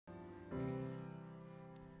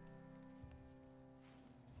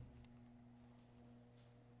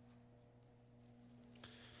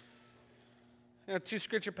Two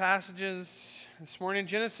scripture passages this morning.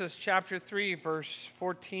 Genesis chapter 3, verse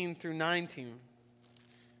 14 through 19.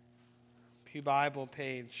 Pew Bible,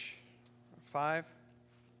 page 5.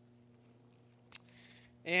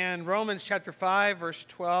 And Romans chapter 5, verse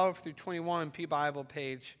 12 through 21, Pew Bible,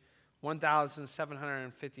 page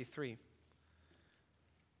 1753.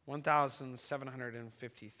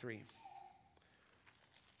 1753.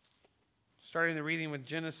 Starting the reading with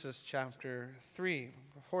Genesis chapter 3.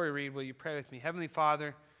 Before we read, will you pray with me? Heavenly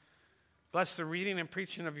Father, bless the reading and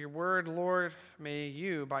preaching of your word. Lord, may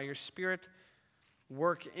you, by your Spirit,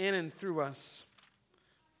 work in and through us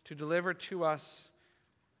to deliver to us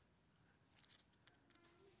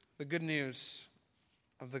the good news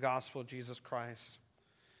of the gospel of Jesus Christ.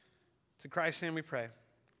 To Christ's name we pray.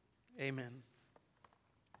 Amen.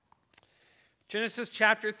 Genesis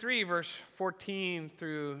chapter 3, verse 14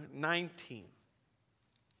 through 19.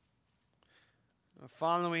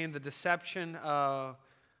 Following the deception of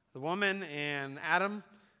the woman and Adam,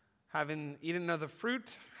 having eaten of the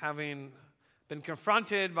fruit, having been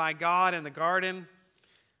confronted by God in the garden,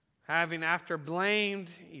 having after blamed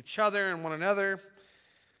each other and one another,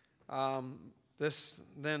 this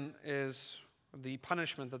then is the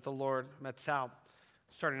punishment that the Lord metes out,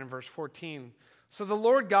 starting in verse 14. So the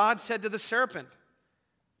Lord God said to the serpent,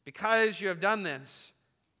 "Because you have done this,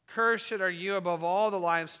 cursed are you above all the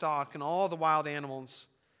livestock and all the wild animals.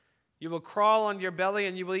 You will crawl on your belly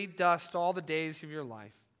and you will eat dust all the days of your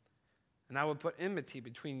life. And I will put enmity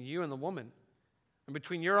between you and the woman, and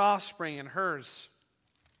between your offspring and hers.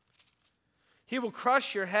 He will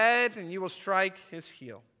crush your head and you will strike his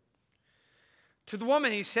heel." To the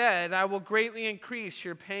woman he said, "I will greatly increase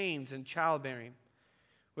your pains in childbearing.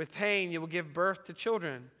 With pain you will give birth to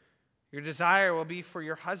children. Your desire will be for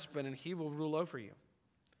your husband, and he will rule over you."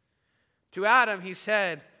 To Adam he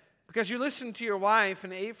said, "Because you listened to your wife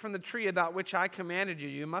and ate from the tree about which I commanded you,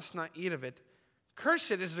 you must not eat of it.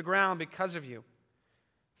 Cursed is the ground because of you.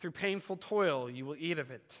 Through painful toil you will eat of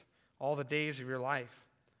it all the days of your life.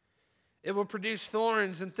 It will produce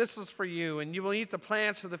thorns and thistles for you, and you will eat the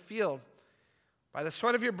plants of the field. By the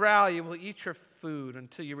sweat of your brow you will eat your food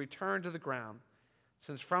until you return to the ground,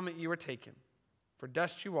 since from it you were taken. For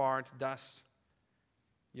dust you are, and to dust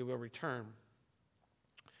you will return."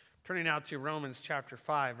 Turning now to Romans chapter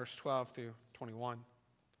 5, verse 12 through 21.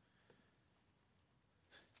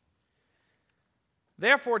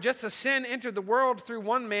 "Therefore, just as sin entered the world through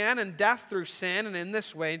one man, and death through sin, and in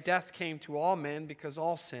this way death came to all men because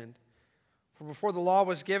all sinned. For before the law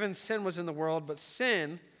was given, sin was in the world, but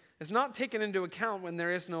sin is not taken into account when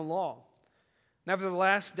there is no law.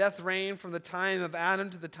 Nevertheless, death reigned from the time of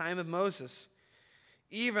Adam to the time of Moses,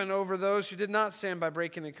 even over those who did not sin by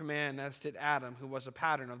breaking the command, as did Adam, who was a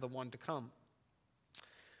pattern of the one to come.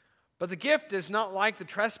 But the gift is not like the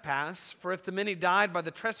trespass, for if the many died by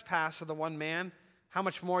the trespass of the one man, how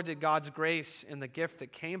much more did God's grace and the gift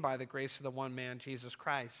that came by the grace of the one man, Jesus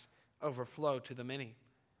Christ, overflow to the many?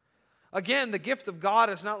 Again, the gift of God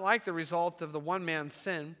is not like the result of the one man's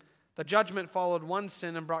sin. The judgment followed one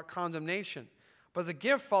sin and brought condemnation, but the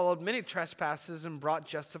gift followed many trespasses and brought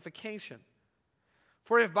justification.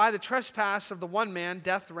 For if by the trespass of the one man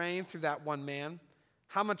death reigned through that one man,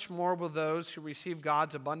 how much more will those who receive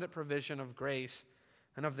God's abundant provision of grace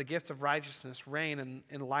and of the gift of righteousness reign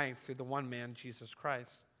in life through the one man, Jesus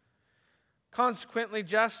Christ? Consequently,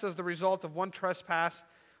 just as the result of one trespass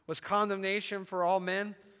was condemnation for all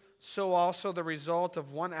men, so also the result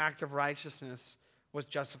of one act of righteousness was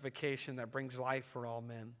justification that brings life for all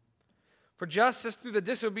men. For just as through the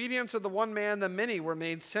disobedience of the one man the many were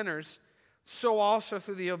made sinners, so also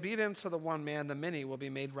through the obedience of the one man the many will be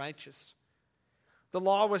made righteous. The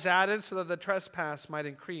law was added so that the trespass might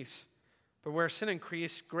increase, but where sin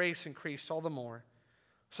increased, grace increased all the more,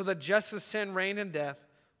 so that just as sin reigned in death,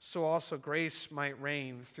 so also grace might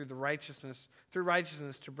reign through righteousness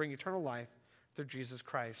to bring eternal life through Jesus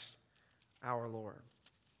Christ our Lord."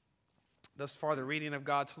 Thus far the reading of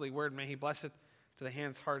God's holy word. May he bless it to the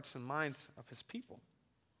hands, hearts, and minds of his people.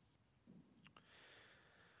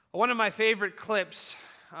 One of my favorite clips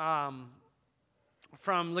from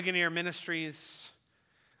Ligonier Ministries,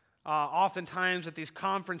 oftentimes at these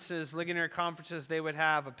conferences, Ligonier conferences, they would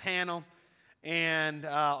have a panel, and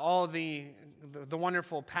all of the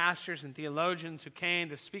wonderful pastors and theologians who came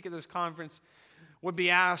to speak at this conference would be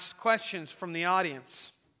asked questions from the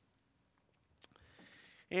audience.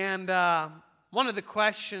 And one of the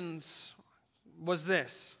questions was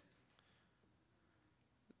this: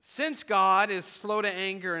 since God is slow to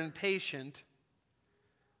anger and patient,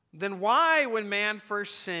 then why, when man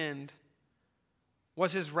first sinned,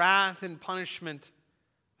 was his wrath and punishment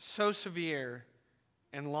so severe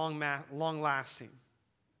and long-lasting.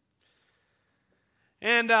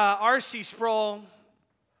 And R.C. Sproul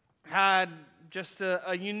had just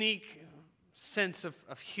a unique sense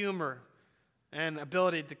of humor and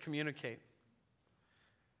ability to communicate.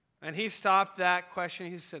 And he stopped that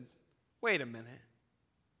question. He said, wait a minute.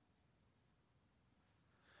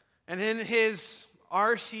 And in his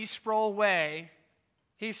R.C. Sproul way,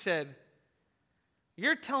 he said,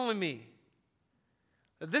 you're telling me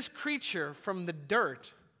that this creature from the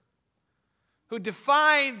dirt who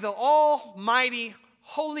defied the almighty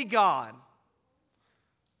holy God,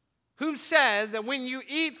 who said that when you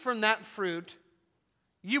eat from that fruit,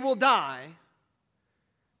 you will die,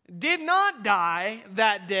 did not die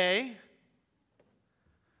that day,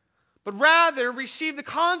 but rather received the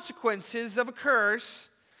consequences of a curse.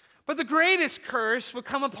 But the greatest curse would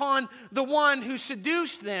come upon the one who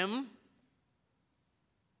seduced them.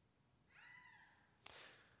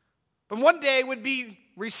 But one day would be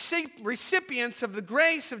recipients of the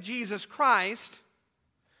grace of Jesus Christ.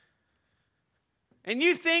 And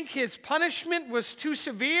you think his punishment was too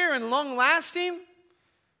severe and long-lasting?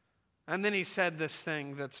 And then he said this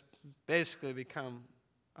thing that's basically become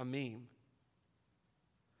a meme.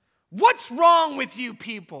 What's wrong with you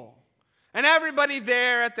people? And everybody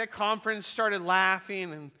there at that conference started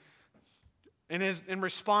laughing in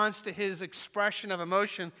response to his expression of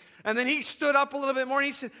emotion. And then he stood up a little bit more and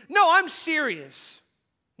he said, no, I'm serious,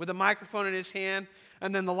 with a microphone in his hand.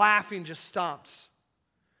 And then the laughing just stops.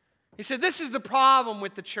 He said, this is the problem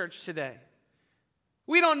with the church today.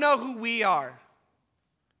 We don't know who we are.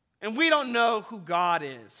 And we don't know who God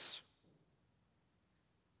is.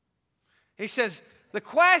 He says, the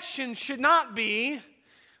question should not be,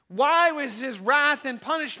 why was his wrath and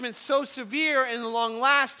punishment so severe and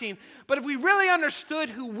long-lasting? But if we really understood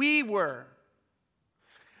who we were,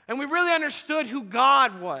 and we really understood who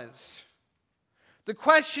God was, the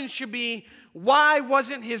question should be, why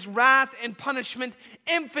wasn't his wrath and punishment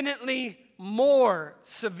infinitely more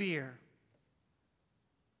severe?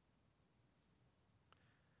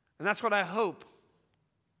 And that's what I hope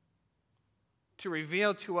to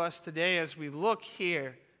reveal to us today as we look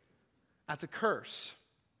here at the curse.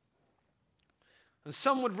 And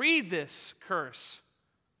some would read this curse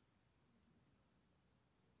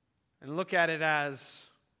and look at it as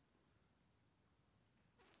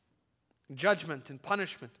judgment and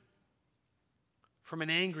punishment from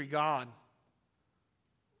an angry God.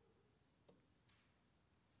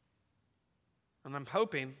 And I'm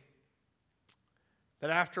hoping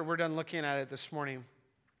that after we're done looking at it this morning,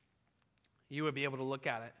 you would be able to look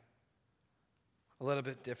at it a little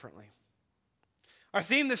bit differently. Our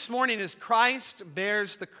theme this morning is Christ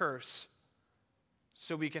bears the curse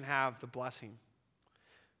so we can have the blessing.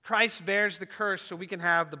 Christ bears the curse so we can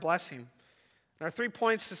have the blessing. And our 3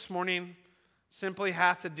 points this morning simply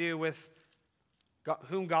have to do with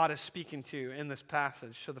whom God is speaking to in this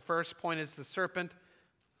passage. So the first point is the serpent.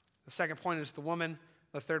 The second point is the woman.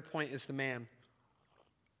 The third point is the man.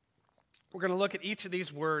 We're going to look at each of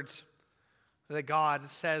these words that God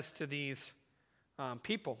says to these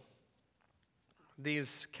people,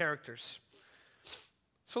 these characters.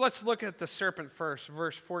 So let's look at the serpent first,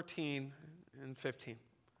 verse 14 and 15.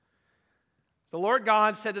 The Lord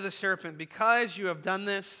God said to the serpent, because you have done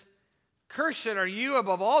this, cursed are you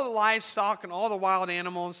above all the livestock and all the wild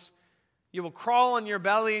animals. You will crawl on your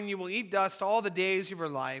belly and you will eat dust all the days of your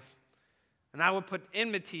life. And I will put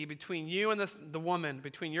enmity between you and the woman,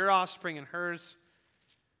 between your offspring and hers.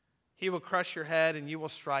 He will crush your head and you will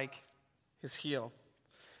strike his heel.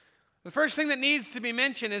 The first thing that needs to be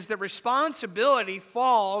mentioned is that responsibility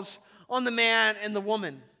falls on the man and the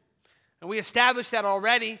woman. And we established that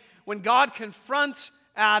already when God confronts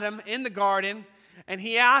Adam in the garden and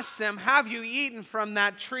he asks them, have you eaten from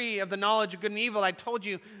that tree of the knowledge of good and evil I told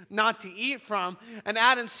you not to eat from? And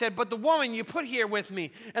Adam said, but the woman you put here with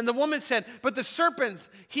me. And the woman said, but the serpent,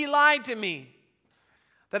 he lied to me.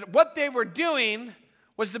 That what they were doing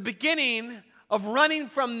was the beginning of running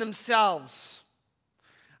from themselves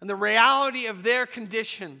and the reality of their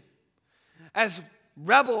condition as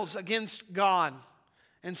rebels against God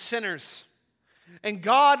and sinners. And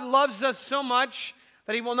God loves us so much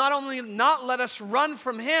that he will not only not let us run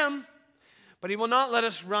from him, but he will not let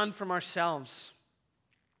us run from ourselves.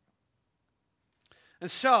 And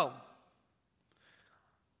so,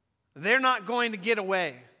 they're not going to get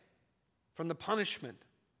away from the punishment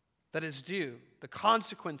that is due, the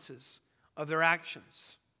consequences of their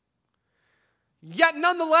actions. Yet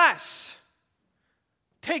nonetheless,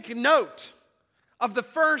 take note of the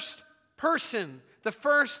first person, the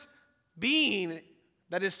first being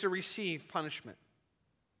that is to receive punishment.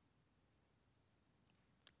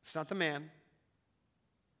 It's not the man.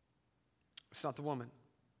 It's not the woman.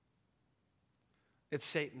 It's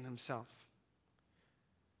Satan himself.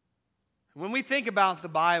 When we think about the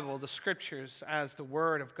Bible, the Scriptures, as the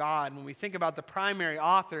Word of God, when we think about the primary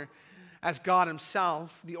author as God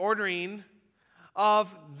himself, the ordering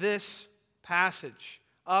of this passage,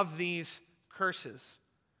 of these curses,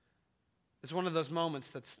 is one of those moments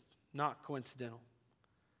that's not coincidental.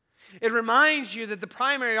 It reminds you that the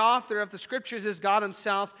primary author of the Scriptures is God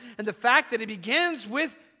himself, and the fact that it begins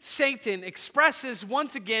with Satan expresses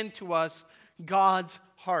once again to us God's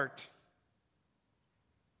heart.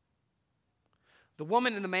 The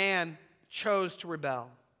woman and the man chose to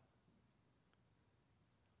rebel.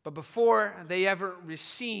 But before they ever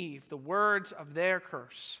receive the words of their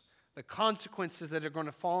curse, the consequences that are going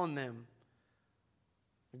to fall on them,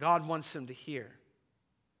 God wants them to hear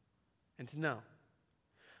and to know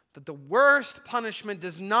that the worst punishment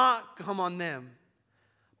does not come on them,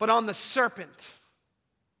 but on the serpent.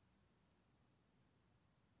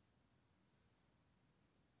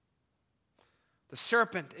 The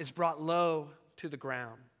serpent is brought low to the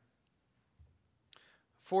ground,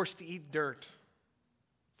 forced to eat dirt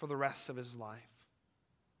for the rest of his life.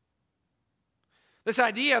 This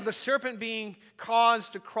idea of the serpent being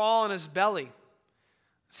caused to crawl on his belly.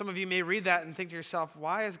 Some of you may read that and think to yourself,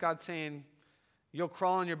 why is God saying you'll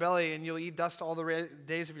crawl on your belly and you'll eat dust all the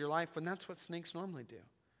days of your life when that's what snakes normally do?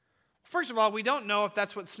 First of all, we don't know if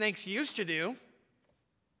that's what snakes used to do.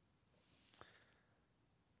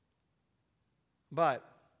 But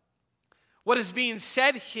what is being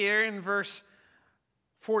said here in verse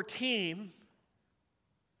 14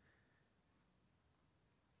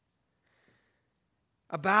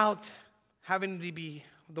 about having to be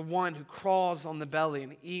the one who crawls on the belly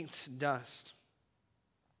and eats dust.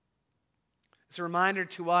 It's a reminder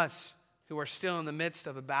to us who are still in the midst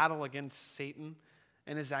of a battle against Satan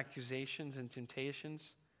and his accusations and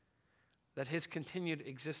temptations that his continued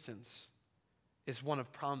existence is one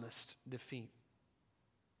of promised defeat.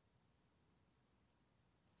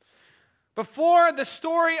 Before the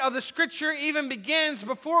story of the Scripture even begins,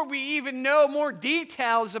 before we even know more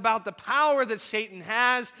details about the power that Satan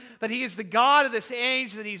has, that he is the God of this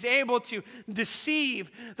age, that he's able to deceive,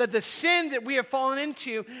 that the sin that we have fallen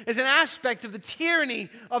into is an aspect of the tyranny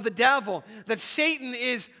of the devil, that Satan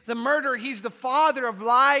is the murderer, he's the father of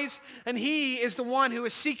lies, and he is the one who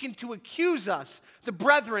is seeking to accuse us, the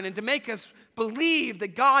brethren, and to make us believe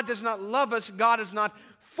that God does not love us, God is not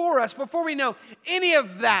for us. Before we know any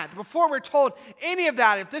of that, before we're told any of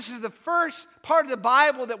that, if this is the first part of the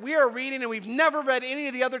Bible that we are reading and we've never read any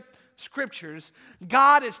of the other scriptures,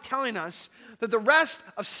 God is telling us that the rest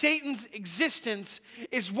of Satan's existence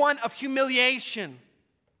is one of humiliation.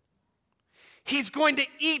 He's going to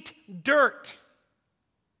eat dirt.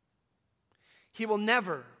 He will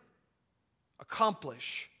never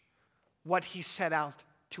accomplish what he set out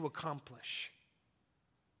to accomplish.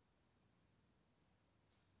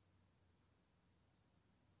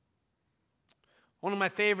 One of my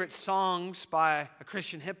favorite songs by a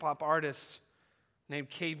Christian hip-hop artist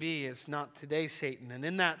named KB is Not Today, Satan. And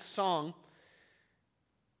in that song,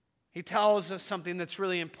 he tells us something that's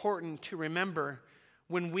really important to remember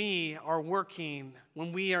when we are working,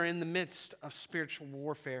 when we are in the midst of spiritual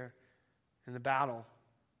warfare and the battle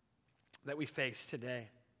that we face today.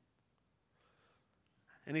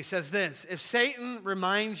 And he says this: if Satan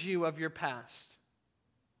reminds you of your past,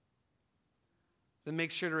 then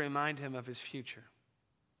make sure to remind him of his future.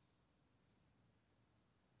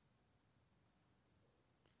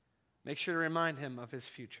 Make sure to remind him of his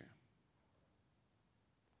future.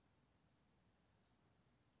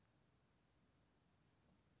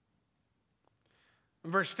 In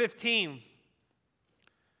verse 15,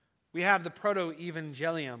 we have the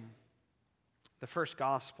proto-evangelium, the first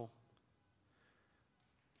gospel.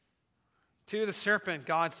 To the serpent,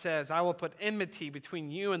 God says, I will put enmity between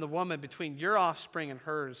you and the woman, between your offspring and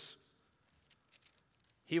hers.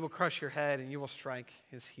 He will crush your head and you will strike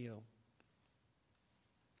his heel.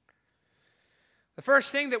 The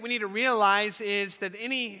first thing that we need to realize is that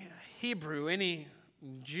any Hebrew, any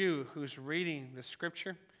Jew who's reading the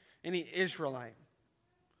Scripture, any Israelite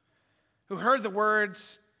who heard the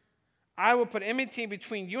words, I will put enmity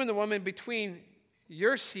between you and the woman, between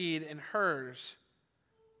your seed and hers,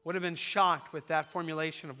 would have been shocked with that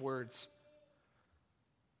formulation of words.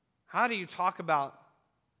 How do you talk about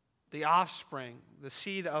the offspring, the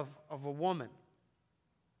seed of a woman?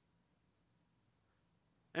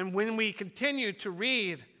 And when we continue to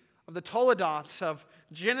read of the Toledots of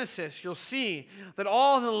Genesis, you'll see that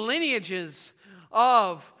all the lineages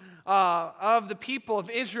of the people of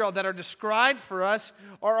Israel that are described for us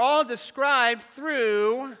are all described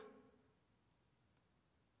through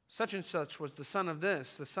such and such was the son of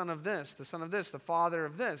this, the son of this, the son of this, the father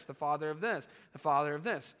of this, the father of this, the father of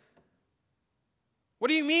this. What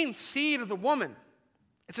do you mean, seed of the woman?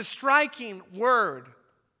 It's a striking word.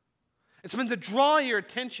 It's meant to draw your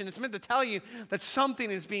attention. It's meant to tell you that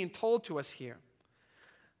something is being told to us here.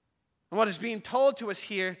 And what is being told to us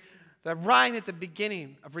here, that right at the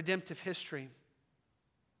beginning of redemptive history,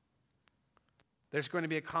 there's going to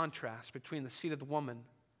be a contrast between the seed of the woman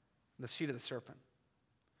and the seed of the serpent.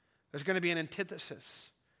 There's going to be an antithesis.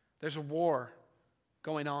 There's a war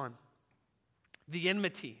going on. The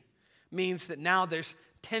enmity means that now there's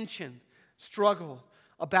tension, struggle,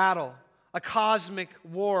 a battle, a cosmic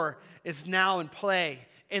war is now in play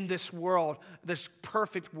in this world, this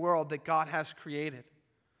perfect world that God has created.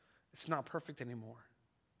 It's not perfect anymore.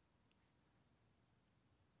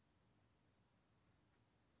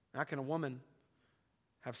 How can a woman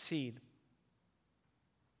have seed?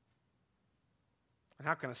 And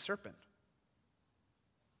how can a serpent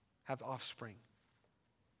have offspring?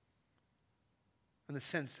 In the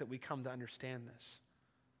sense that we come to understand this.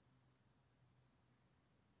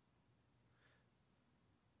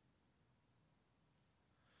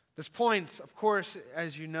 This points, of course,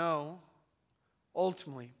 as you know,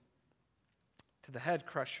 ultimately to the head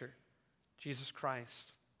crusher, Jesus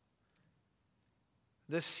Christ.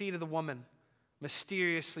 This seed of the woman,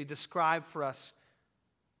 mysteriously described for us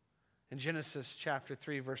in Genesis chapter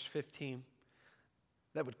 3, verse 15,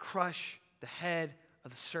 that would crush the head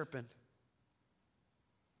of the serpent.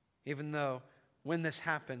 Even though when this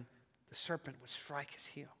happened, the serpent would strike his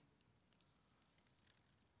heel.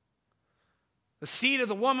 The seed of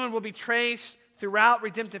the woman will be traced throughout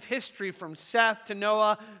redemptive history from Seth to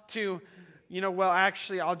Noah to,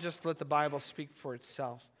 I'll just let the Bible speak for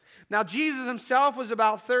itself. Now, Jesus himself was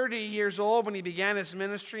about 30 years old when he began his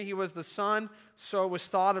ministry. He was the son, so it was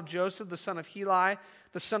thought, of Joseph, the son of Heli,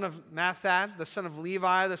 the son of Mathat, the son of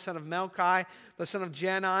Levi, the son of Melchi, the son of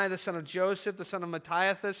Jani, the son of Joseph, the son of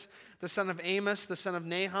Matthias, the son of Amos, the son of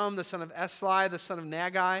Nahum, the son of Esli, the son of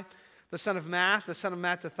Nagai, the son of Math, the son of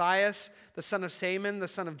Mattathias, the son of Saman, the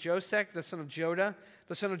son of Josek, the son of Joda,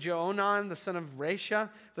 the son of Joanan, the son of Resha,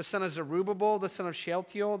 the son of Zerubbabel, the son of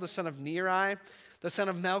Shealtiel, the son of Neri, the son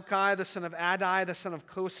of Melchi, the son of Adai, the son of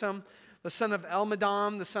Kosam, the son of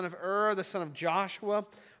Elmadam, the son of the son of Joshua,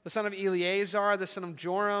 the son of Eleazar, the son of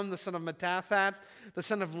Joram, the son of Mattathat, the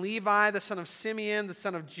son of Levi, the son of Simeon, the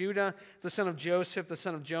son of Judah, the son of Joseph, the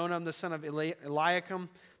son of Jonam, the son of Eliakim,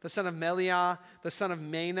 the son of Meliah, the son of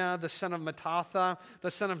Mena, the son of Mattatha,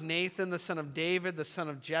 the son of Nathan, the son of David, the son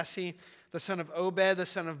of Jesse, the son of Obed, the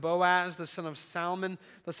son of Boaz, the son of Salmon,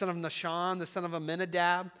 the son of Nahshon, the son of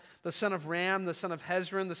Amminadab, the son of Ram, the son of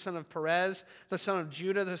Hezron, the son of Perez, the son of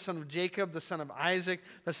Judah, the son of Jacob, the son of Isaac,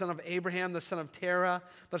 the son of Abraham, the son of Terah,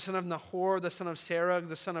 the son of Nahor, the son of Serug,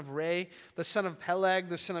 the son of Ray, the son of Peleg,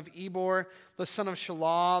 the son of Ebor, the son of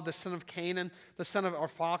Shelah, the son of Canaan, the son of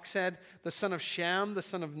Arphaxad, the son of Shem, the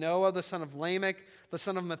son of Noah, the son of Lamech, the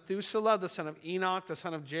son of Methuselah, the son of Enoch, the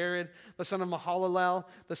son of Jared, the son of Mahalalel,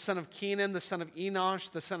 the son of Kenan, the son of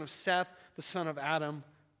Enosh, the son of Seth, the son of Adam,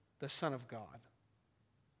 the son of God.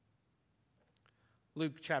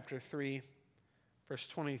 Luke chapter 3, verse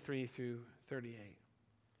 23 through 38.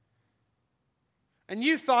 And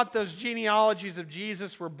you thought those genealogies of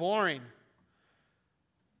Jesus were boring.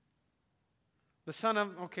 The son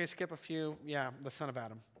of, skip a few. The son of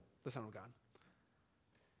Adam, the son of God.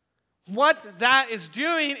 What that is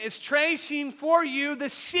doing is tracing for you the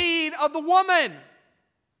seed of the woman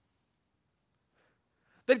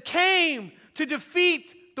that came to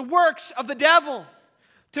defeat the works of the devil,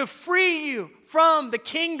 to free you from the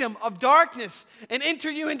kingdom of darkness and enter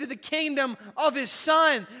you into the kingdom of his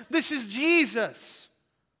Son. This is Jesus.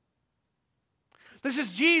 This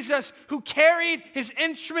is Jesus who carried his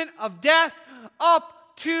instrument of death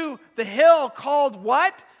up to the hill called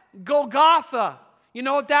what? Golgotha. You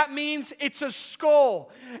know what that means? It's a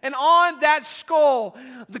skull. And on that skull,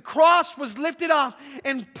 the cross was lifted up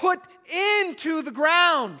and put into the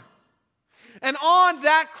ground. And on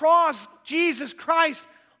that cross, Jesus Christ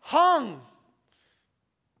hung.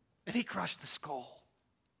 And he crushed the skull.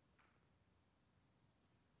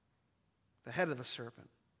 The head of the serpent.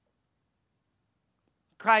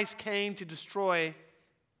 Christ came to destroy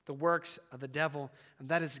the works of the devil, and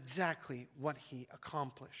that is exactly what he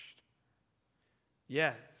accomplished.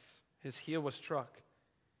 Yes, his heel was struck.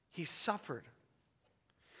 He suffered.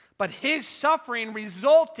 But his suffering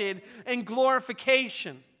resulted in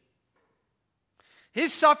glorification.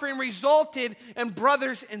 His suffering resulted in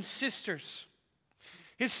brothers and sisters.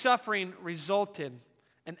 His suffering resulted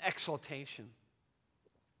in exaltation.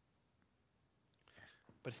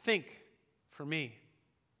 But think, for me,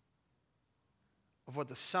 of what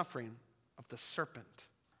the suffering of the serpent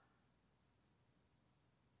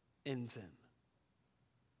ends in.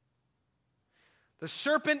 The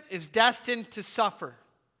serpent is destined to suffer,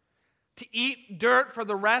 to eat dirt for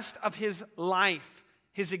the rest of his life,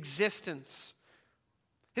 his existence.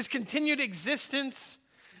 His continued existence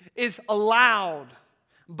is allowed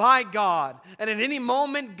by God. And at any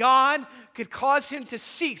moment, God could cause him to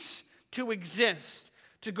cease to exist,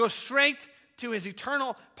 to go straight to his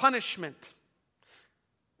eternal punishment.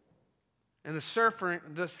 And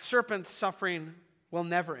the serpent's suffering will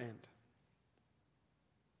never end.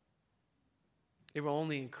 It will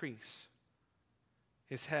only increase.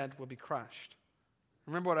 His head will be crushed.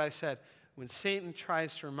 Remember what I said. When Satan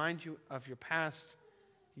tries to remind you of your past,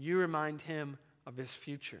 you remind him of his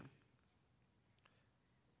future.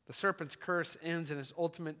 The serpent's curse ends in his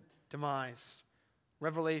ultimate demise.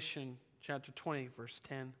 Revelation chapter 20, verse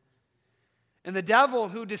 10. And the devil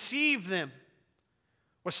who deceived them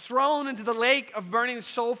was thrown into the lake of burning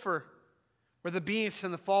sulfur, where the beast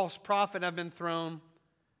and the false prophet have been thrown.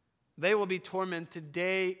 They will be tormented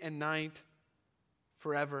day and night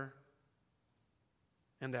forever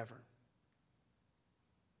and ever.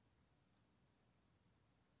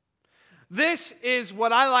 This is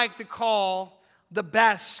what I like to call the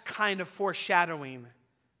best kind of foreshadowing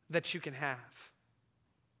that you can have.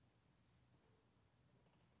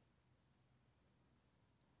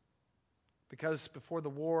 Because before the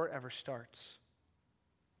war ever starts,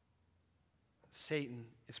 Satan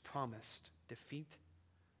is promised defeat,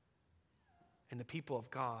 and the people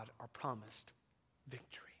of God are promised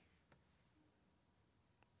victory.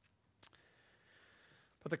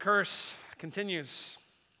 But the curse continues.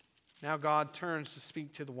 Now God turns to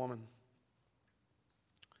speak to the woman.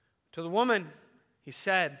 To the woman, he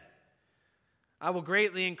said, I will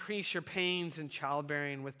greatly increase your pains in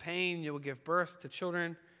childbearing. With pain you will give birth to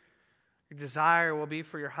children. Your desire will be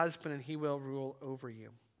for your husband, and he will rule over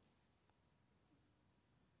you.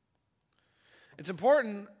 It's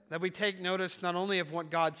important that we take notice not only of what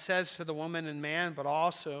God says to the woman and man, but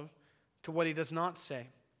also to what he does not say.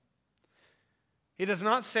 He does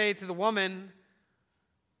not say to the woman,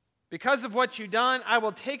 because of what you've done, I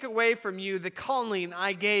will take away from you the calling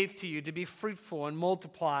I gave to you to be fruitful and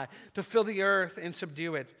multiply, to fill the earth and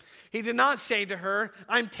subdue it. He did not say to her,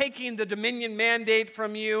 I'm taking the dominion mandate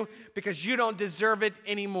from you because you don't deserve it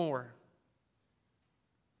anymore.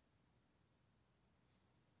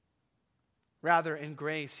 Rather, in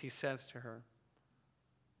grace, he says to her,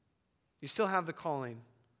 you still have the calling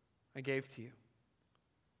I gave to you,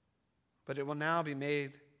 but it will now be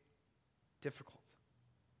made difficult.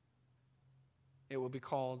 It will be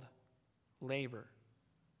called labor.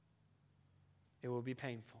 It will be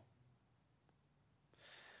painful.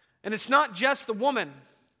 And it's not just the woman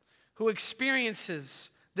who experiences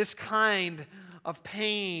this kind of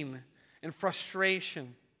pain and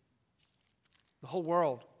frustration. The whole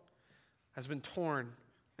world has been torn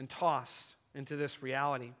and tossed into this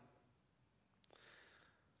reality.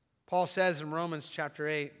 Paul says in Romans chapter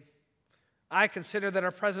 8, I consider that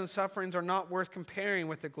our present sufferings are not worth comparing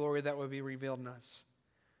with the glory that will be revealed in us.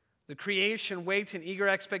 The creation waits in eager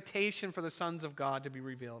expectation for the sons of God to be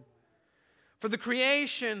revealed. For the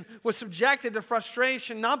creation was subjected to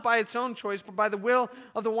frustration, not by its own choice, but by the will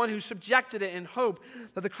of the one who subjected it, in hope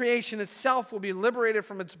that the creation itself will be liberated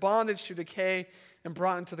from its bondage to decay and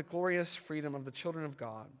brought into the glorious freedom of the children of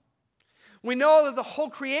God. We know that the whole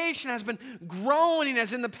creation has been groaning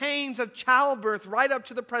as in the pains of childbirth right up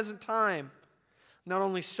to the present time. Not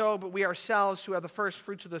only so, but we ourselves who have the first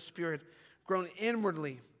fruits of the Spirit groan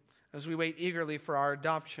inwardly as we wait eagerly for our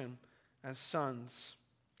adoption as sons,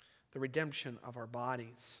 the redemption of our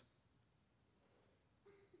bodies.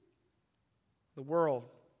 The world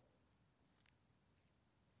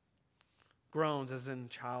groans as in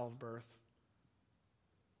childbirth.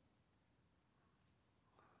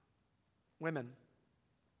 Women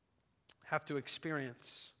have to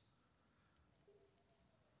experience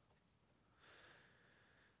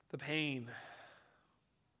the pain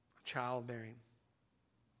of childbearing,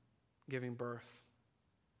 giving birth.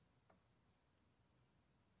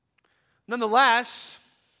 Nonetheless,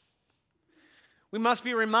 we must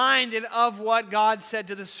be reminded of what God said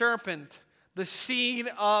to the serpent, the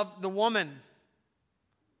seed of the woman.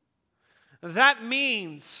 That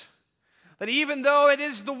means that even though it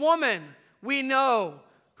is the woman we know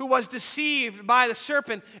who was deceived by the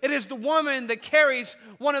serpent, it is the woman that carries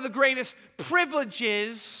one of the greatest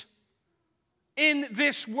privileges in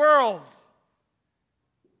this world.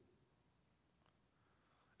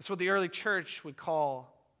 It's what the early church would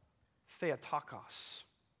call Theotokos,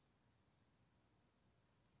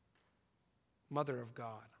 Mother of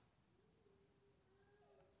God.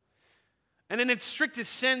 And in its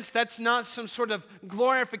strictest sense, that's not some sort of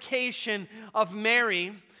glorification of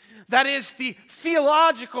Mary. That is the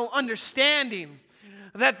theological understanding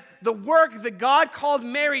that the work that God called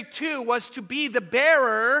Mary to was to be the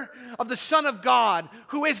bearer of the Son of God,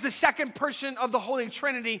 who is the second person of the Holy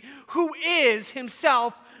Trinity, who is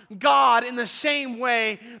himself God in the same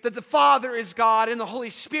way that the Father is God and the Holy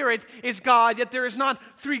Spirit is God, yet there is not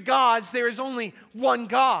three gods, there is only one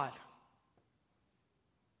God.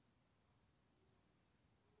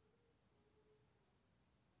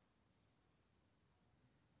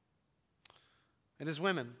 It is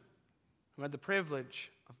women who had the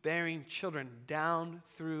privilege of bearing children down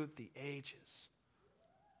through the ages.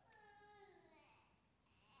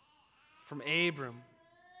 From Abram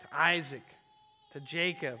to Isaac to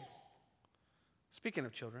Jacob. Speaking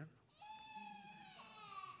of children.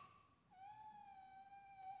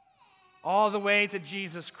 All the way to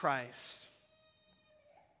Jesus Christ,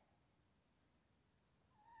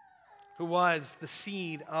 who was the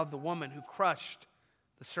seed of the woman who crushed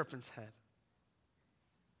the serpent's head.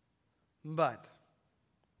 But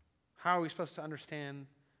how are we supposed to understand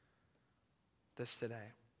this today?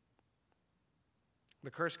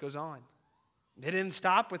 The curse goes on. It didn't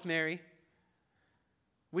stop with Mary.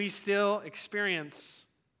 We still experience,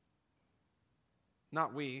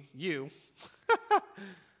 not we, you,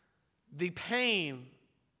 the pain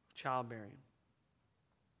of childbearing,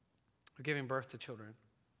 of giving birth to children.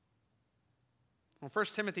 In 1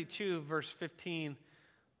 Timothy 2, verse 15,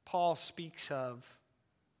 Paul speaks of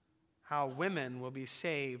how women will be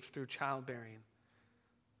saved through childbearing.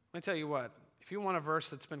 Let me tell you what, if you want a verse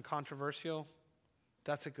that's been controversial,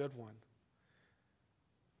 that's a good one.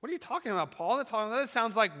 What are you talking about, Paul? That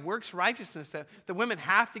sounds like works righteousness, that the women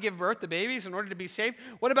have to give birth to babies in order to be saved.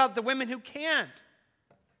 What about the women who can't?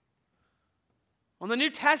 On the New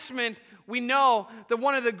Testament, we know that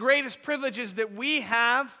one of the greatest privileges that we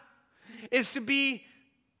have is to be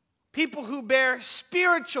people who bear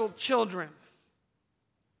spiritual children.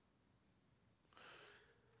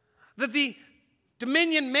 That the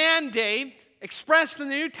dominion mandate expressed in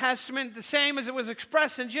the New Testament, the same as it was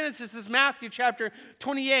expressed in Genesis, is Matthew chapter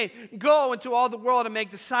 28. Go into all the world and make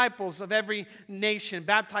disciples of every nation,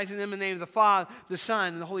 baptizing them in the name of the Father, the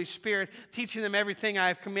Son, and the Holy Spirit, teaching them everything I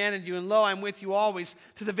have commanded you. And lo, I'm with you always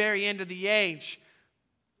to the very end of the age.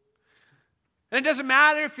 And it doesn't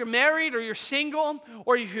matter if you're married or you're single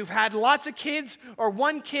or if you've had lots of kids or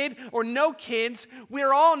one kid or no kids.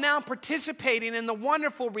 We're all now participating in the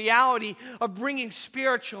wonderful reality of bringing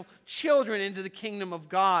spiritual children into the kingdom of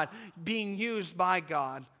God, being used by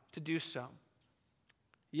God to do so.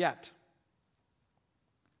 Yet,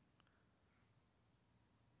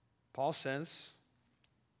 Paul says,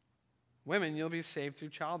 women, you'll be saved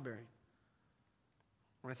through childbearing.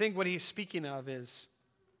 And I think what he's speaking of is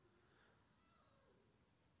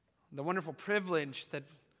the wonderful privilege that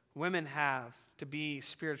women have to be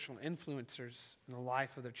spiritual influencers in the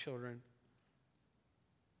life of their children.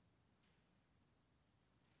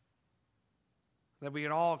 That we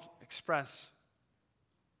can all express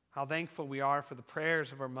how thankful we are for the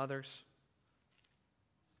prayers of our mothers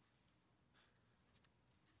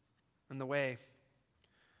and the way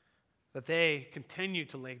that they continue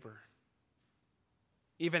to labor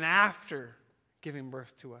even after giving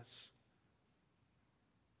birth to us,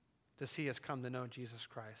 to see us come to know Jesus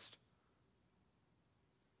Christ,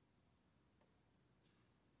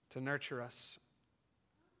 to nurture us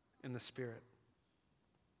in the Spirit.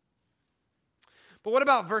 But what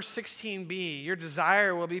about verse 16b? Your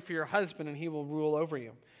desire will be for your husband and he will rule over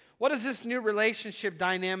you. What does this new relationship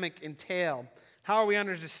dynamic entail? How are we to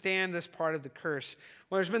understand this part of the curse?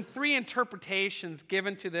 Well, there's been three interpretations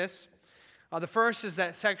given to this. The first is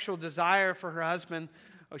that sexual desire for her husband,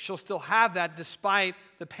 she'll still have that despite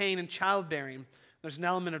the pain in childbearing. There's an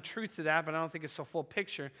element of truth to that, but I don't think it's a full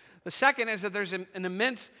picture. The second is that there's an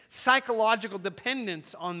immense psychological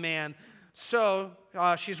dependence on man. So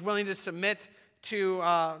she's willing to submit to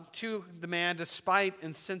the man despite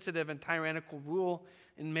insensitive and tyrannical rule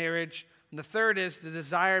in marriage. And the third is the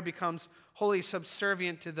desire becomes wholly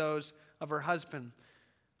subservient to those of her husband.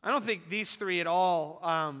 I don't think these three at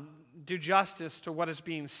all do justice to what is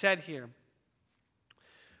being said here.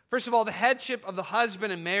 First of all, the headship of the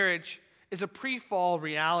husband in marriage is a pre-fall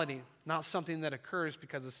reality, not something that occurs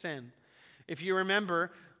because of sin. If you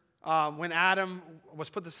remember, when Adam was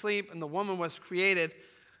put to sleep and the woman was created,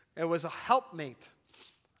 it was a helpmate,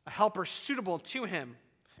 a helper suitable to him.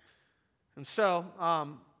 And so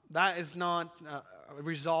that is not a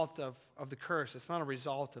result of the curse. It's not a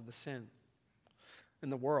result of the sin in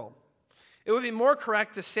the world. It would be more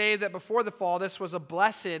correct to say that before the fall, this was a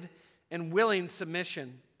blessed and willing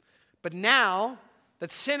submission. But now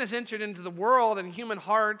that sin has entered into the world and human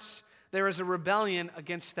hearts, there is a rebellion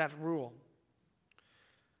against that rule.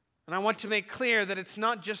 And I want to make clear that it's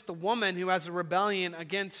not just the woman who has a rebellion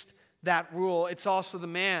against that rule, it's also the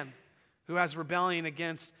man who has rebellion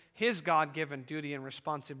against his God-given duty and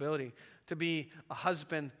responsibility to be a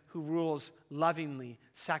husband who rules lovingly,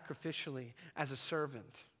 sacrificially, as a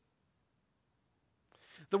servant.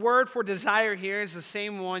 The word for desire here is the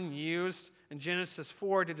same one used in Genesis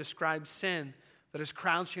 4 to describe sin that is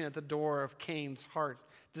crouching at the door of Cain's heart,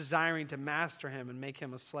 desiring to master him and make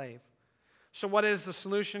him a slave. So what is the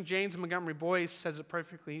solution? James Montgomery Boyce says it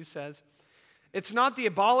perfectly. He says, it's not the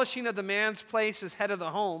abolishing of the man's place as head of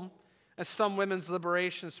the home, as some women's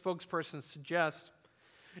liberation spokespersons suggest.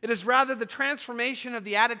 It is rather the transformation of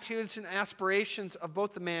the attitudes and aspirations of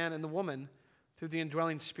both the man and the woman through the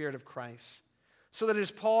indwelling Spirit of Christ. So that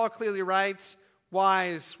as Paul clearly writes,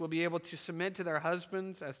 wives will be able to submit to their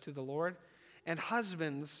husbands as to the Lord, and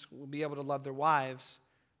husbands will be able to love their wives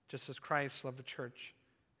just as Christ loved the church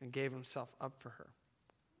and gave himself up for her.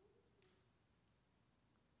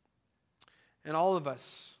 And all of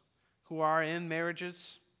us who are in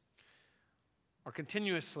marriages are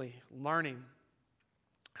continuously learning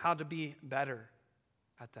how to be better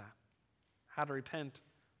at that, how to repent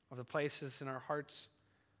of the places in our hearts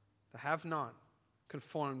that have not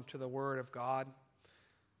conformed to the Word of God,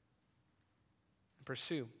 and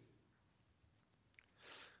pursue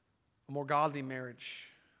a more godly marriage,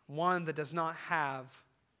 one that does not have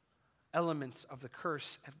elements of the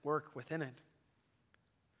curse at work within it,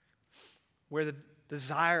 where the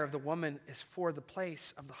desire of the woman is for the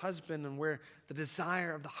place of the husband, and where the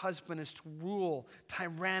desire of the husband is to rule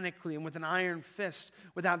tyrannically and with an iron fist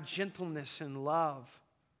without gentleness and love.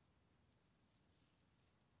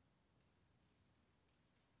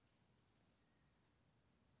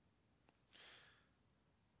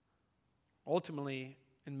 Ultimately,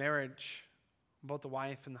 in marriage, both the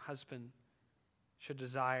wife and the husband should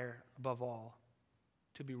desire, above all,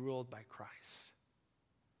 to be ruled by Christ.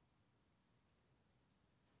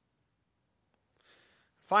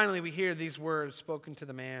 Finally, we hear these words spoken to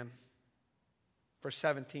the man, verse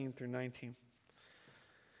 17 through 19.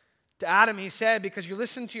 To Adam he said, because you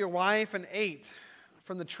listened to your wife and ate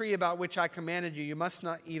from the tree about which I commanded you, you must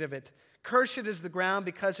not eat of it. Cursed is the ground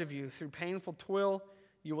because of you. Through painful toil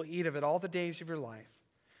you will eat of it all the days of your life.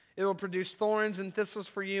 It will produce thorns and thistles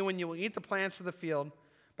for you, and you will eat the plants of the field.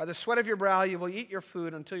 By the sweat of your brow you will eat your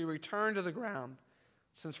food until you return to the ground,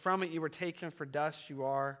 since from it you were taken, for dust you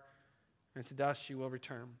are, and to dust you will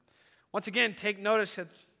return. Once again, take notice that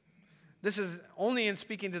this is only in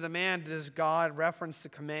speaking to the man does God reference the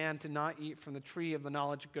command to not eat from the tree of the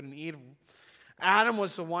knowledge of good and evil. Adam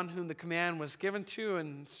was the one whom the command was given to,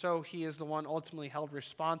 and so he is the one ultimately held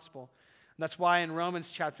responsible. And that's why in Romans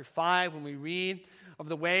chapter 5, when we read of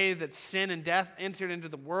the way that sin and death entered into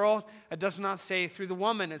the world, it does not say through the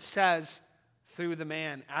woman, it says through the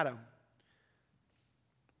man, Adam.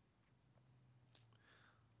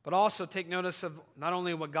 But also take notice of not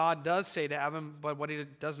only what God does say to Adam, but what he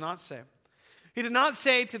does not say. He did not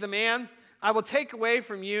say to the man, I will take away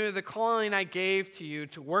from you the calling I gave to you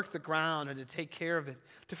to work the ground and to take care of it,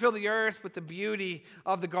 to fill the earth with the beauty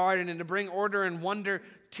of the garden and to bring order and wonder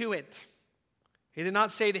to it. He did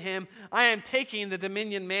not say to him, I am taking the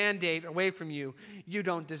dominion mandate away from you. You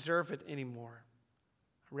don't deserve it anymore.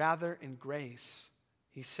 Rather, in grace,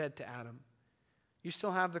 he said to Adam, you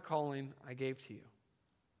still have the calling I gave to you,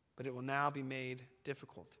 but it will now be made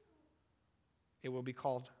difficult. It will be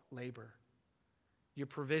called labor. Your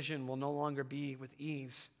provision will no longer be with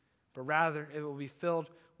ease, but rather it will be filled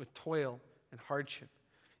with toil and hardship.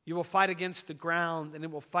 You will fight against the ground, and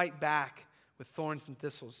it will fight back with thorns and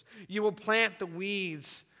thistles. You will plant the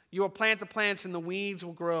weeds. You will plant the plants, and the weeds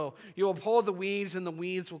will grow. You will pull the weeds, and the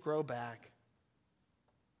weeds will grow back.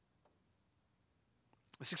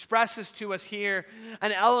 This expresses to us here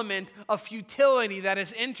an element of futility that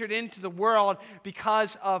has entered into the world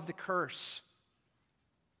because of the curse.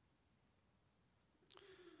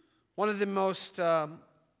 One of the most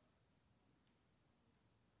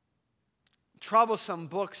troublesome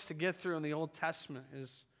books to get through in the Old Testament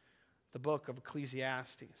is the book of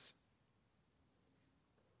Ecclesiastes.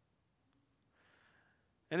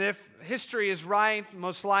 And if history is right,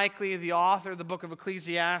 most likely the author of the book of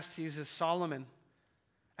Ecclesiastes is Solomon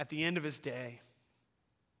at the end of his day.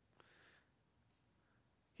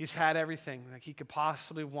 He's had everything that he could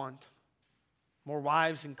possibly want. More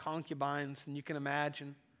wives and concubines than you can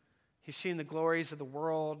imagine. He's seen the glories of the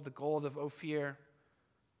world, the gold of Ophir.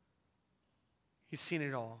 He's seen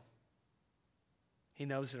it all. He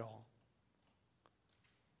knows it all.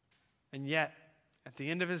 And yet, At the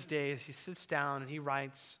end of his days, he sits down and he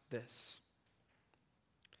writes this.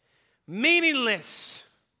 Meaningless,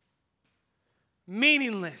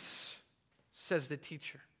 meaningless, says the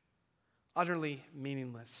teacher. Utterly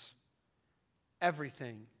meaningless.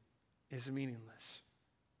 Everything is meaningless.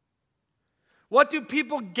 What do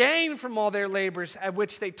people gain from all their labors at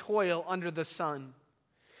which they toil under the sun?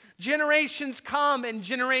 Generations come and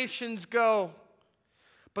generations go,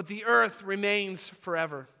 but the earth remains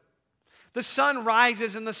forever. The sun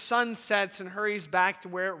rises and the sun sets and hurries back to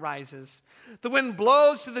where it rises. The wind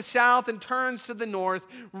blows to the south and turns to the north.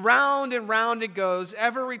 Round and round it goes,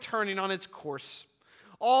 ever returning on its course.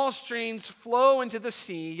 All streams flow into the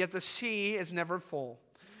sea, yet the sea is never full.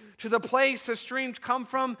 To the place the streams come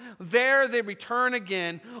from, there they return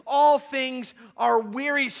again. All things are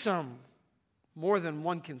wearisome, more than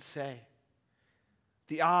one can say.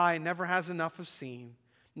 The eye never has enough of seeing,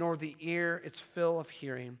 nor the ear its fill of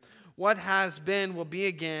hearing. What has been will be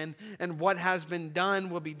again, and what has been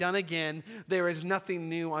done will be done again. There is nothing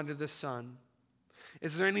new under the sun.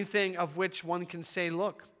 Is there anything of which one can say,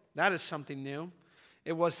 look, that is something new?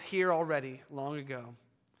 It was here already, long ago.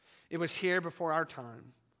 It was here before our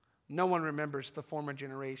time. No one remembers the former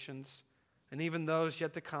generations, and even those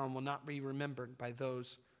yet to come will not be remembered by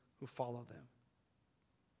those who follow them.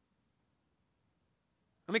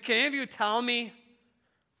 I mean, can any of you tell me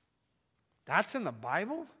that's in the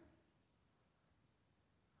Bible?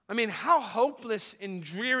 I mean, how hopeless and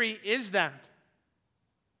dreary is that?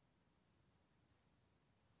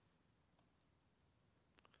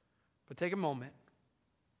 But take a moment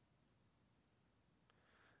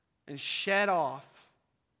and shed off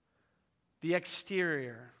the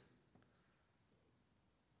exterior.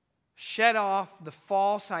 Shed off the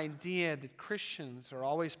false idea that Christians are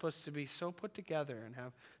always supposed to be so put together and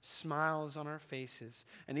have smiles on our faces.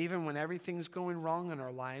 And even when everything's going wrong in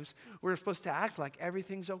our lives, we're supposed to act like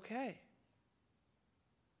everything's okay.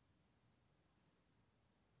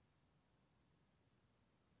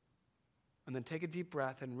 And then take a deep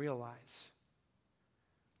breath and realize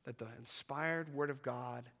that the inspired Word of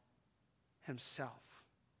God Himself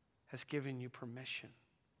has given you permission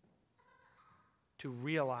to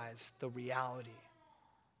realize the reality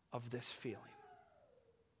of this feeling.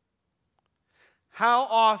 How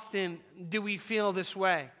often do we feel this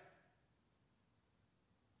way?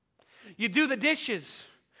 You do the dishes,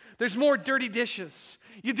 there's more dirty dishes.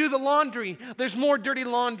 You do the laundry, there's more dirty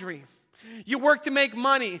laundry. You work to make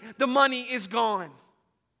money, the money is gone.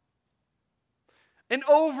 And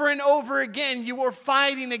over again, you are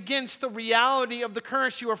fighting against the reality of the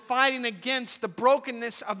curse. You are fighting against the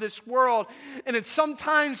brokenness of this world. And it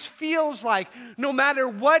sometimes feels like no matter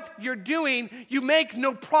what you're doing, you make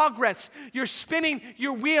no progress. You're spinning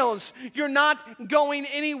your wheels. You're not going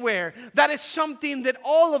anywhere. That is something that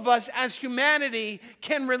all of us as humanity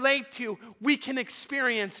can relate to. We can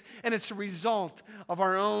experience. And it's a result of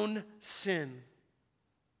our own sin.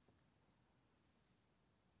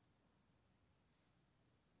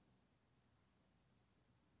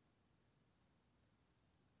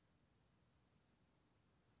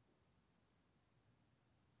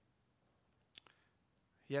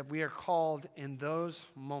 Yet we are called in those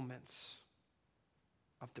moments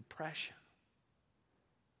of depression,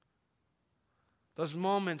 those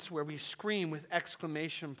moments where we scream with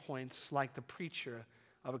exclamation points like the preacher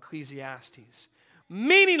of Ecclesiastes,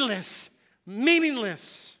 meaningless,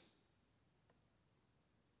 meaningless.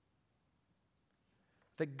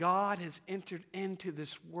 That God has entered into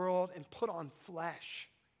this world and put on flesh.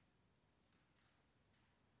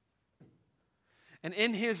 And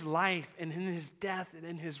in His life, and in His death, and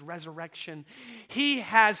in His resurrection, He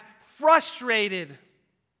has frustrated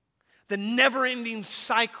the never-ending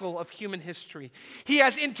cycle of human history. He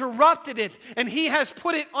has interrupted it, and He has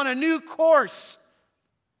put it on a new course.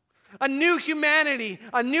 A new humanity,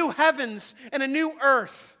 a new heavens, and a new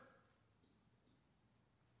earth.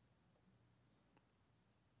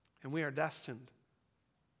 And we are destined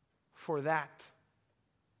for that.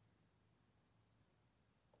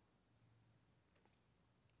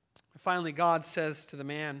 Finally, God says to the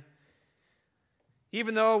man,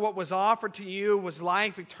 even though what was offered to you was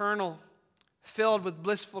life eternal, filled with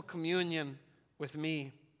blissful communion with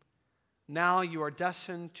me, now you are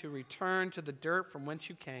destined to return to the dirt from whence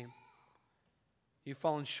you came. You've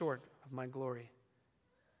fallen short of my glory.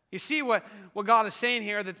 You see what God is saying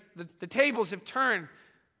here, that the tables have turned.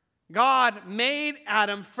 God made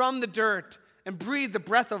Adam from the dirt and breathed the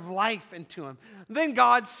breath of life into him. Then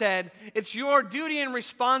God said, it's your duty and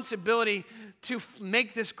responsibility to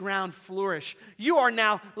make this ground flourish. You are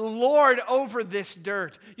now Lord over this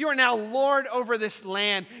dirt. You are now Lord over this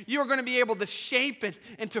land. You are going to be able to shape it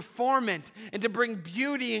and to form it and to bring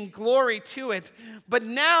beauty and glory to it. But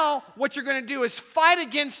now what you're going to do is fight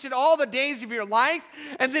against it all the days of your life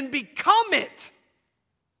and then become it.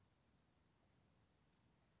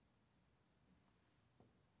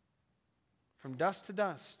 From dust to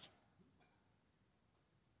dust.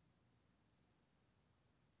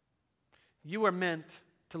 You are meant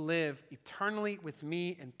to live eternally with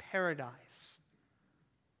me in paradise.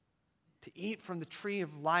 To eat from the tree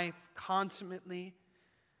of life consummately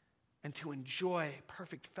and to enjoy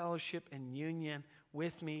perfect fellowship and union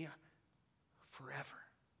with me forever.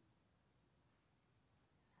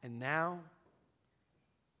 And now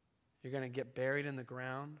you're going to get buried in the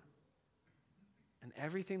ground. And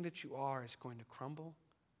everything that you are is going to crumble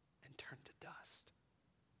and turn to dust.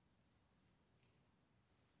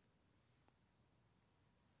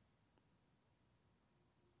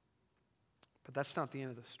 But that's not the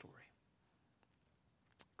end of the story.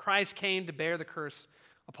 Christ came to bear the curse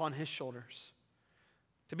upon his shoulders,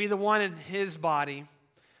 to be the one in his body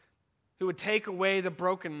who would take away the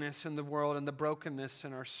brokenness in the world and the brokenness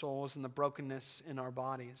in our souls and the brokenness in our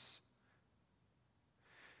bodies.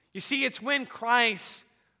 You see, it's when Christ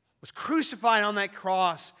was crucified on that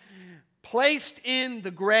cross, placed in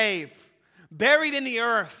the grave, buried in the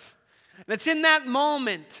earth. And it's in that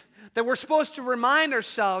moment that we're supposed to remind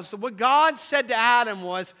ourselves that what God said to Adam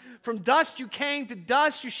was, from dust you came, to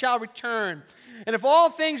dust you shall return. And if all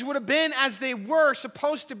things would have been as they were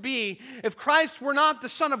supposed to be, if Christ were not the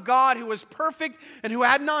Son of God who was perfect and who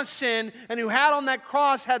had not sinned and who had on that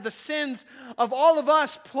cross had the sins of all of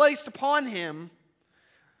us placed upon him,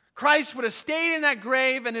 Christ would have stayed in that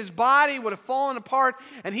grave and his body would have fallen apart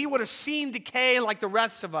and he would have seen decay like the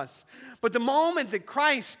rest of us. But the moment that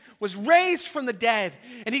Christ was raised from the dead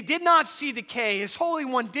and he did not see decay, his Holy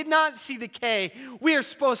One did not see decay, we are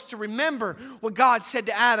supposed to remember what God said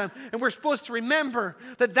to Adam, and we're supposed to remember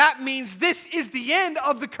that that means this is the end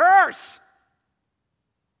of the curse.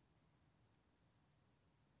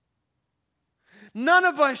 None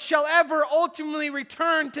of us shall ever ultimately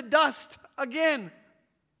return to dust again.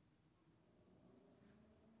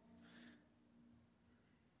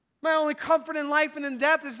 My only comfort in life and in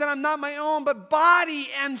death is that I'm not my own, but body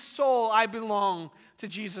and soul I belong to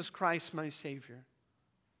Jesus Christ, my Savior.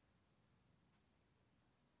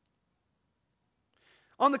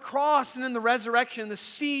 On the cross and in the resurrection, the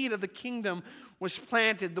seed of the kingdom was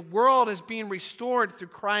planted. The world is being restored through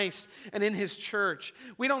Christ and in his church.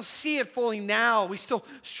 We don't see it fully now. We still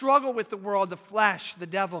struggle with the world, the flesh, the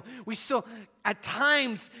devil. We still at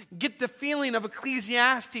times get the feeling of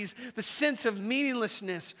Ecclesiastes, the sense of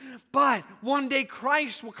meaninglessness. But one day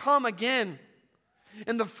Christ will come again.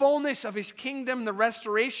 And the fullness of his kingdom, the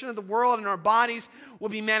restoration of the world and our bodies will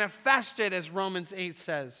be manifested, as Romans 8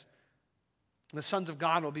 says. The sons of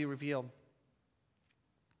God will be revealed.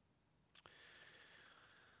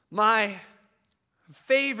 My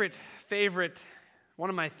favorite, one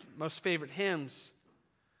of my most favorite hymns,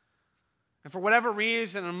 and for whatever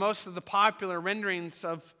reason, in most of the popular renderings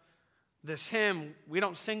of this hymn, we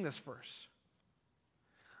don't sing this verse.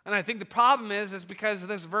 And I think the problem is because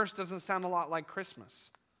this verse doesn't sound a lot like Christmas.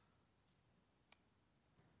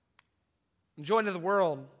 Joy into the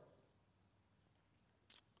world,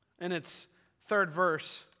 in its third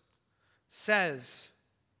verse, says,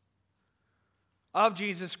 of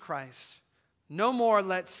Jesus Christ, no more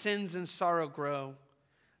let sins and sorrow grow,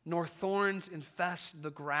 nor thorns infest the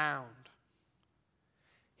ground.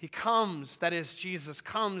 He comes, that is, Jesus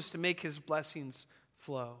comes to make his blessings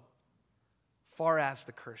flow, far as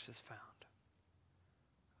the curse is found.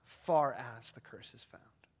 Far as the curse is found.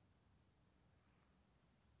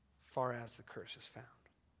 Far as the curse is found.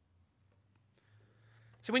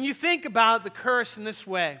 So when you think about the curse in this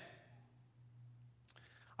way,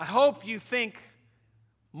 I hope you think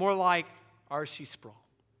more like R.C. Sproul,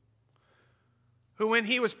 who, when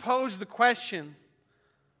he was posed the question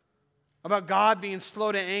about God being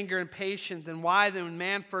slow to anger and patient, and why then when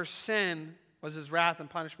man first sinned was his wrath and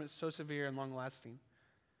punishment so severe and long-lasting,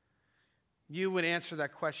 you would answer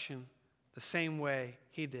that question the same way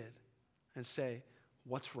he did and say,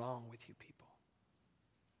 what's wrong with you people?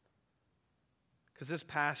 Because this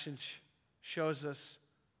passage shows us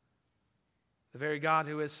the very God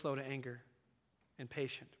who is slow to anger and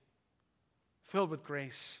patient, filled with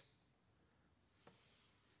grace,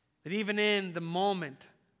 that even in the moment,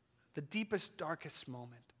 the deepest, darkest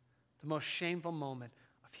moment, the most shameful moment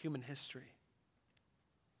of human history,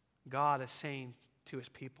 God is saying to his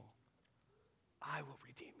people, I will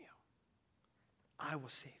redeem you. I will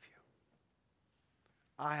save you.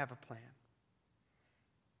 I have a plan.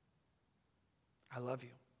 I love you.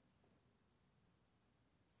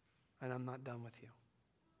 And I'm not done with you.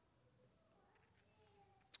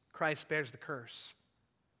 Christ bears the curse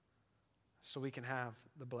so we can have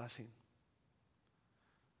the blessing.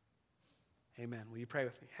 Amen. Will you pray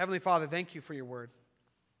with me? Heavenly Father, thank you for your word.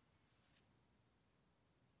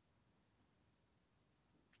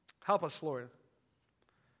 Help us, Lord,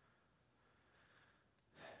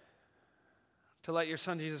 to let your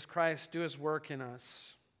Son, Jesus Christ, do his work in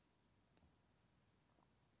us.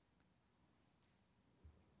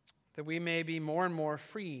 That we may be more and more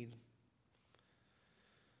freed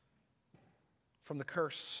from the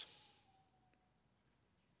curse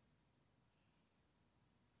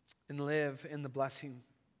and live in the blessing.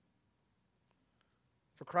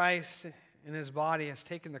 For Christ in his body has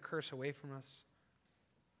taken the curse away from us,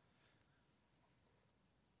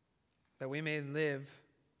 that we may live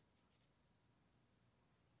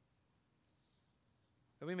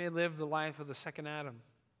the life of the second Adam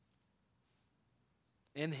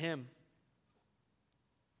in him,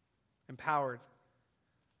 empowered.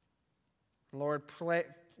 Lord,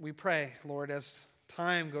 we pray, Lord, as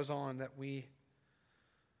time goes on, that we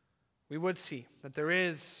would see that there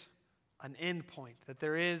is an end point, that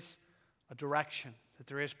there is a direction, that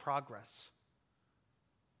there is progress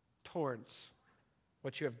towards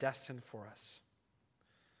what you have destined for us.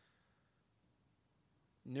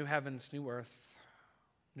 New heavens, new earth,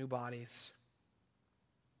 new bodies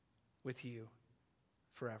with you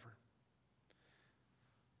forever.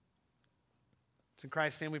 It's in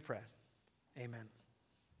Christ's name we pray. Amen.